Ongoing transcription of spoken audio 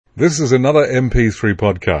This is another MP3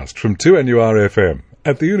 podcast from 2NURFM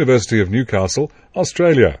at the University of Newcastle,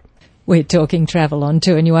 Australia. We're talking travel on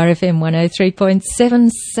 2NURFM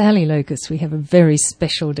 103.7. Sally Lucas, we have a very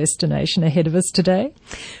special destination ahead of us today.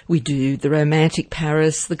 We do. The romantic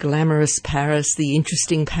Paris, the glamorous Paris, the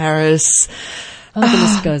interesting Paris. The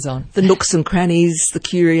list goes on. The nooks and crannies, the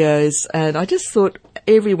curios. And I just thought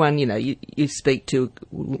everyone, you speak to,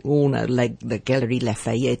 all know the Galerie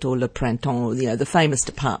Lafayette or Le Printemps, the famous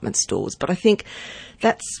department stores. But I think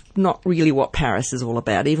that's not really what Paris is all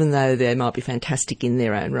about, even though they might be fantastic in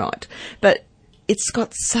their own right. But it's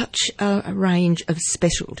got such a range of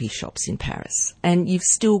specialty shops in Paris. And you've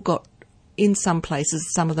still got, in some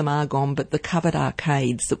places, some of them are gone, but the covered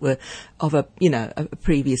arcades that were of a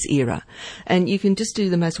previous era. And you can just do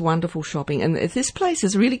the most wonderful shopping. And this place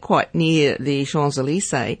is really quite near the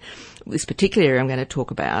Champs-Élysées, this particular area I'm going to talk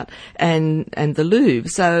about, and the Louvre.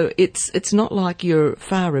 So it's not like you're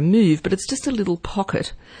far removed, but it's just a little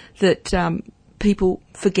pocket that people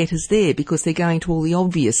forget is there because they're going to all the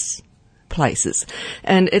obvious places.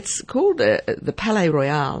 And it's called the Palais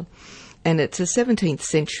Royal. And it's a 17th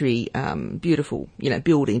century, beautiful,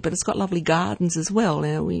 building, but it's got lovely gardens as well.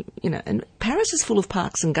 Now and Paris is full of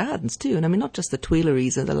parks and gardens too. And I mean, not just the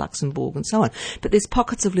Tuileries and the Luxembourg and so on, but there's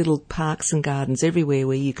pockets of little parks and gardens everywhere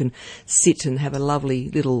where you can sit and have a lovely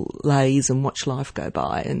little laze and watch life go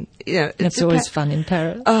by. And, it's always fun in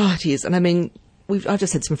Paris. Oh, it is. And I mean, I've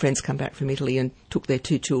just had some friends come back from Italy and took their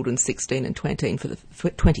two children, 16 and 20 for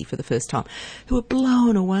the first time, who were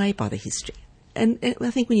blown away by the history. And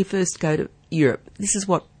I think when you first go to Europe, this is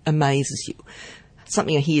what amazes you.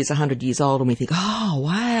 Something here is 100 years old and we think, oh,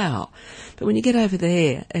 wow. But when you get over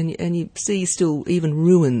there and you see still even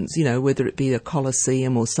ruins, whether it be a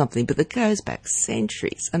Colosseum or something, but that goes back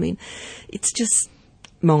centuries. I mean, it's just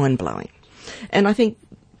mind-blowing. And I think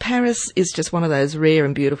Paris is just one of those rare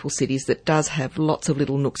and beautiful cities that does have lots of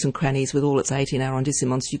little nooks and crannies with all its 18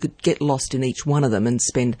 arrondissements. You could get lost in each one of them and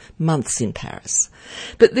spend months in Paris.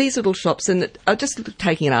 But these little shops, and I'm just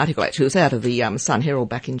taking an article actually, it was out of the Sun Herald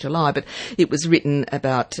back in July, but it was written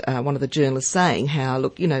about one of the journalists saying how,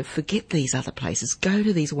 look, forget these other places, go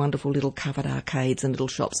to these wonderful little covered arcades and little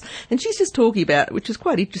shops. And she's just talking about, which is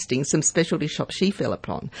quite interesting, some specialty shops she fell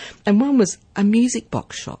upon. And one was a music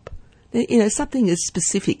box shop. Something as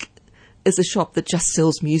specific as a shop that just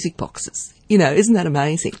sells music boxes. Isn't that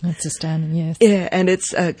amazing? That's astounding, yes. Yeah, and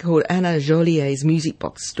it's called Anna Jolier's Music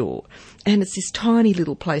Box Store. And it's this tiny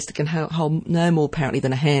little place that can hold no more apparently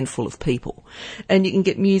than a handful of people. And you can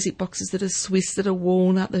get music boxes that are Swiss, that are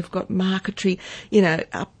walnut, they've got marquetry,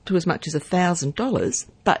 up to as much as $1,000,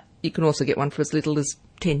 but you can also get one for as little as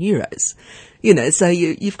 €10. So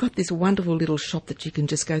you've got this wonderful little shop that you can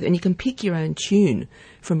just go, and you can pick your own tune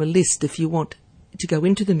from a list if you want to go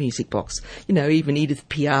into the music box. Even Edith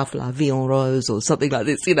Piaf, La Vie en Rose or something like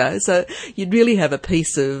this, So you'd really have a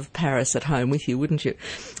piece of Paris at home with you, wouldn't you?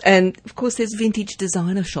 And, of course, there's vintage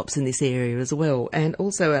designer shops in this area as well. And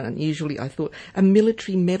also, unusually, I thought, a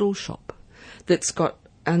military medal shop that's got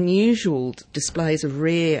unusual displays of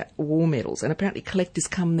rare war medals, and apparently collectors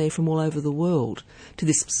come there from all over the world to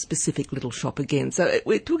this specific little shop again. So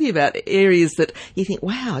we're talking about areas that you think,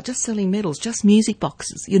 wow, just selling medals, just music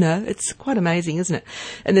boxes, it's quite amazing, isn't it?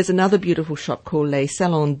 And there's another beautiful shop called Les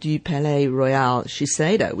Salons du Palais Royal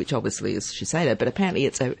Shiseido, which obviously is Shiseido, but apparently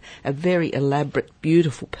it's a very elaborate,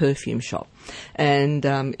 beautiful perfume shop. And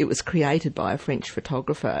it was created by a French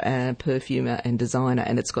photographer, perfumer and designer,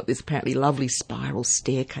 and it's got this apparently lovely spiral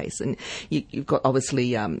staircase. And you've got obviously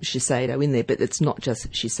Shiseido in there, but it's not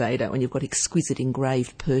just Shiseido, and you've got exquisite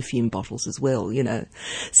engraved perfume bottles as well,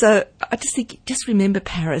 So I just think, just remember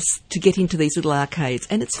Paris to get into these little arcades.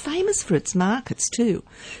 And it's famous for its markets too,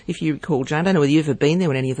 if you recall, Jane. I don't know whether you've ever been there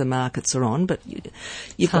when any of the markets are on, but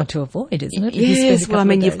you've hard to avoid, isn't it? Yes, well, I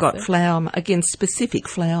mean, you've got specific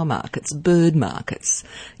flower markets, bird markets,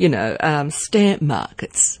 stamp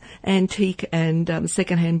markets, antique and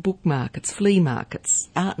second-hand book markets, flea markets,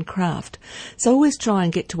 art and craft. So always try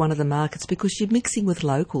and get to one of the markets because you're mixing with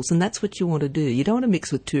locals, and that's what you want to do. You don't want to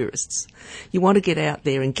mix with tourists. You want to get out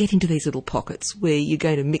there and get into these little pockets where you're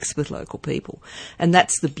going to mix with local people. And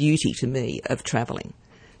that's the beauty to me of travelling,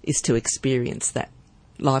 is to experience that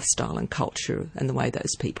lifestyle and culture and the way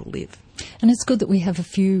those people live. And it's good that we have a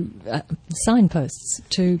few signposts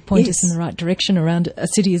to point us in the right direction around a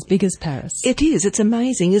city as big as Paris. It is. It's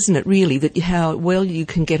amazing, isn't it, really, that how well you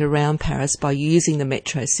can get around Paris by using the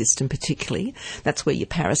metro system particularly. That's where your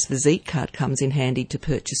Paris Visite card comes in handy to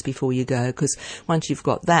purchase before you go, because once you've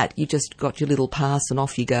got that, you just got your little pass and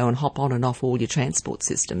off you go and hop on and off all your transport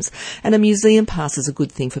systems. And a museum pass is a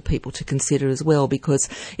good thing for people to consider as well, because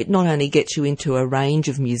it not only gets you into a range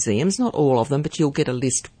of museums, not all of them, but you'll get a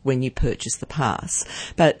list when you purchase the pass,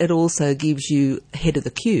 but it also gives you head of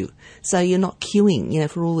the queue. So you're not queuing,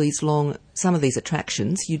 for all these long, some of these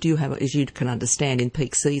attractions, you do have, as you can understand, in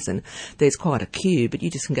peak season, there's quite a queue, but you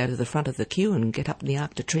just can go to the front of the queue and get up in the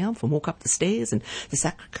Arc de Triomphe and walk up the stairs and the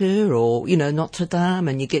Sacré-Cœur or, Notre Dame,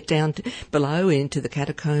 and you get down below into the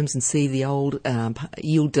catacombs and see the old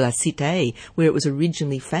Ile de la Cité, where it was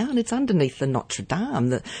originally found. It's underneath the Notre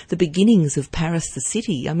Dame, the beginnings of Paris, the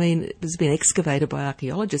city. I mean, it has been excavated by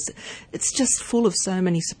archaeologists. It's just full of so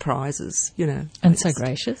many surprises, And so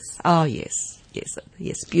gracious. Oh, yes.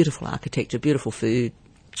 Yes, beautiful architecture, beautiful food.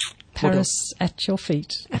 Paris at your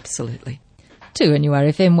feet. Absolutely.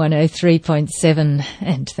 2NURFM 103.7,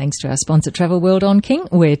 and thanks to our sponsor Travel World on King,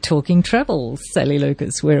 we're talking travel. Sally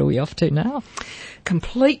Lucas, where are we off to now?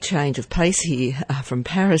 Complete change of pace here from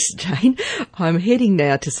Paris, Jane. I'm heading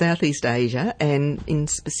now to Southeast Asia and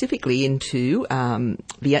specifically into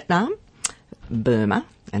Vietnam, Burma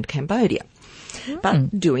and Cambodia,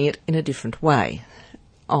 but doing it in a different way,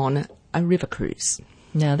 on a river cruise.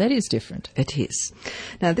 Now, that is different. It is.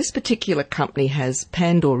 Now, this particular company has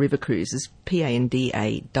Pandaw River Cruises,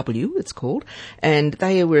 Pandaw it's called, and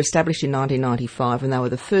they were established in 1995, and they were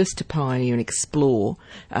the first to pioneer and explore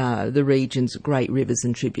the region's great rivers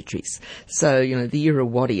and tributaries. So, the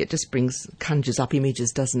Irrawaddy, it just conjures up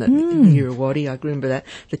images, doesn't it? The Irrawaddy, I remember that.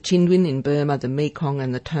 The Chinh in Burma, the Mekong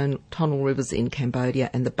and the Tonle rivers in Cambodia,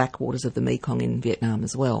 and the backwaters of the Mekong in Vietnam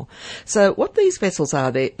as well. So what these vessels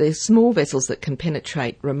are, they're small vessels that can penetrate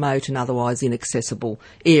remote and otherwise inaccessible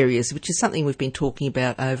areas, which is something we've been talking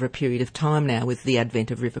about over a period of time now with the advent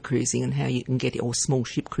of river cruising and how you can get, or small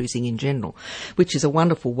ship cruising in general, which is a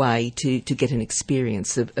wonderful way to get an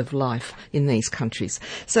experience of life in these countries.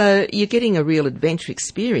 So you're getting a real adventure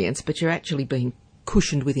experience, but you're actually being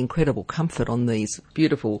cushioned with incredible comfort on these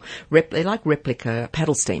beautiful, they're like replica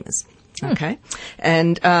paddle steamers. Okay.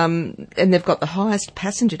 And they've got the highest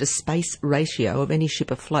passenger to space ratio of any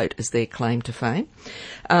ship afloat as their claim to fame.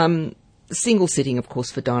 Single sitting, of course,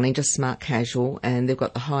 for dining, just smart casual, and they've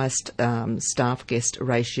got the highest staff guest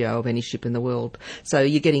ratio of any ship in the world. So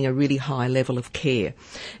you're getting a really high level of care.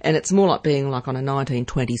 And it's more like being like on a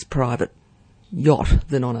 1920s private yacht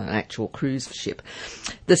than on an actual cruise ship.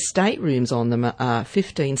 The staterooms on them are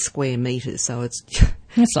 15 square metres, so it's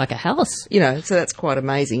like a house. So that's quite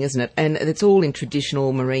amazing, isn't it? And it's all in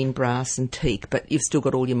traditional marine brass and teak, but you've still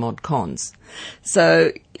got all your mod cons.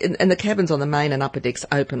 So, and the cabins on the main and upper decks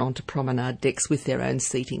open onto promenade decks with their own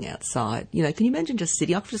seating outside. Can you imagine just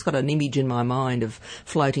sitting? I've just got an image in my mind of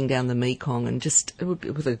floating down the Mekong and just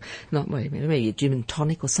with maybe a gin and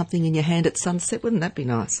tonic or something in your hand at sunset. Wouldn't that be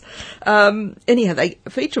nice? Anyhow, the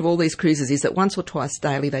feature of all these cruises is that once or twice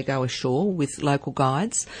daily they go ashore with local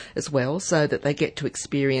guides as well, so that they get to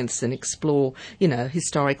experience and explore,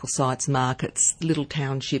 historical sites, markets, little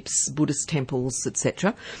townships, Buddhist temples,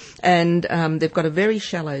 etc. And they've got a very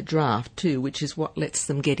shallow draft too, which is what lets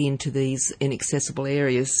them get into these inaccessible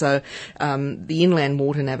areas. So the inland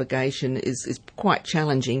water navigation is quite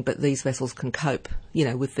challenging, but these vessels can cope,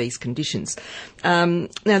 with these conditions. Now,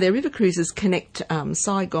 their river cruises connect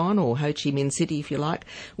Saigon, or Ho Chi Minh City, if you like,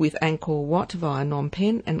 with Angkor Wat via Phnom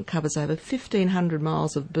Penh, and covers over 1,500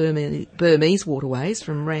 miles of Burmese waterways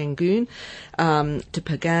from Rangoon to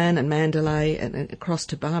Pagan and Mandalay and across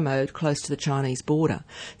to Bamod, close to the Chinese border.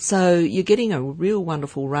 So you're getting a real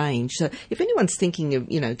wonderful range. So if anyone's thinking of,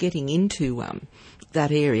 getting into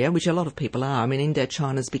that area, which a lot of people are,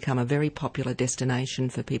 Indochina's become a very popular destination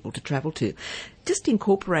for people to travel to. Just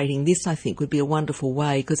incorporating this, I think, would be a wonderful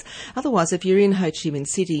way, because otherwise if you're in Ho Chi Minh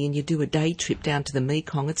City and you do a day trip down to the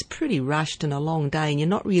Mekong, it's pretty rushed and a long day, and you're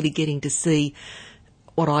not really getting to see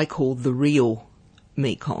what I call the real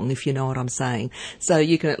Mekong, if you know what I'm saying. So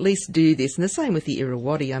you can at least do this. And the same with the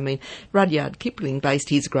Irrawaddy. Rudyard Kipling based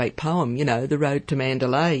his great poem, The Road to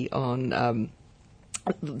Mandalay, on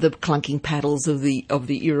the clunking paddles of the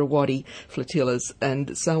Irrawaddy flotillas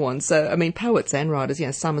and so on. So, poets and writers,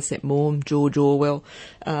 Somerset Maugham, George Orwell,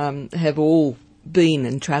 have all been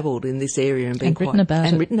and travelled in this area and written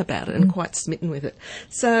about it and quite smitten with it.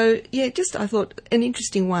 So, I thought an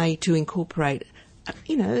interesting way to incorporate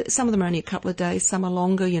Some of them are only a couple of days, some are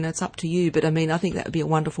longer, it's up to you. But I mean, I think that would be a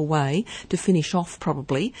wonderful way to finish off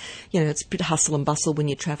probably. It's a bit of hustle and bustle when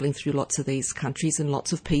you're travelling through lots of these countries and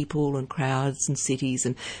lots of people and crowds and cities.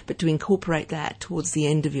 But to incorporate that towards the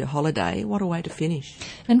end of your holiday, what a way to finish.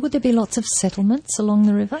 And would there be lots of settlements along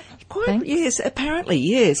the river? Yes, apparently,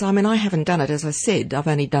 yes. I mean, I haven't done it, as I said. I've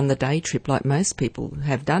only done the day trip like most people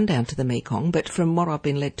have done down to the Mekong. But from what I've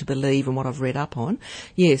been led to believe and what I've read up on,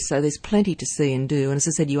 yes, so there's plenty to see and do. And as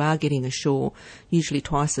I said, you are getting ashore usually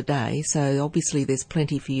twice a day, so obviously there's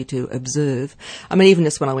plenty for you to observe. I mean, even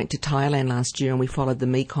just when I went to Thailand last year and we followed the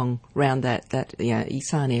Mekong round that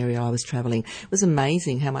Isan area I was travelling, it was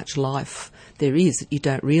amazing how much life there is that you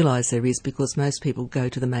don't realise there is, because most people go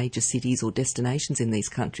to the major cities or destinations in these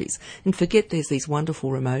countries and forget there's these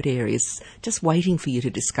wonderful remote areas just waiting for you to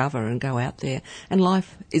discover and go out there. And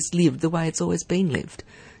life is lived the way it's always been lived.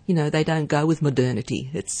 They don't go with modernity.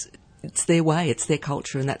 It's their way, it's their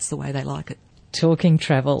culture, and that's the way they like it. Talking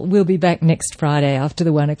travel. We'll be back next Friday after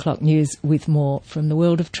the 1 o'clock news with more from the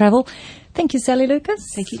world of travel. Thank you, Sally Lucas.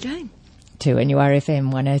 Thank you, Jane.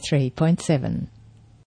 2NURFM 103.7.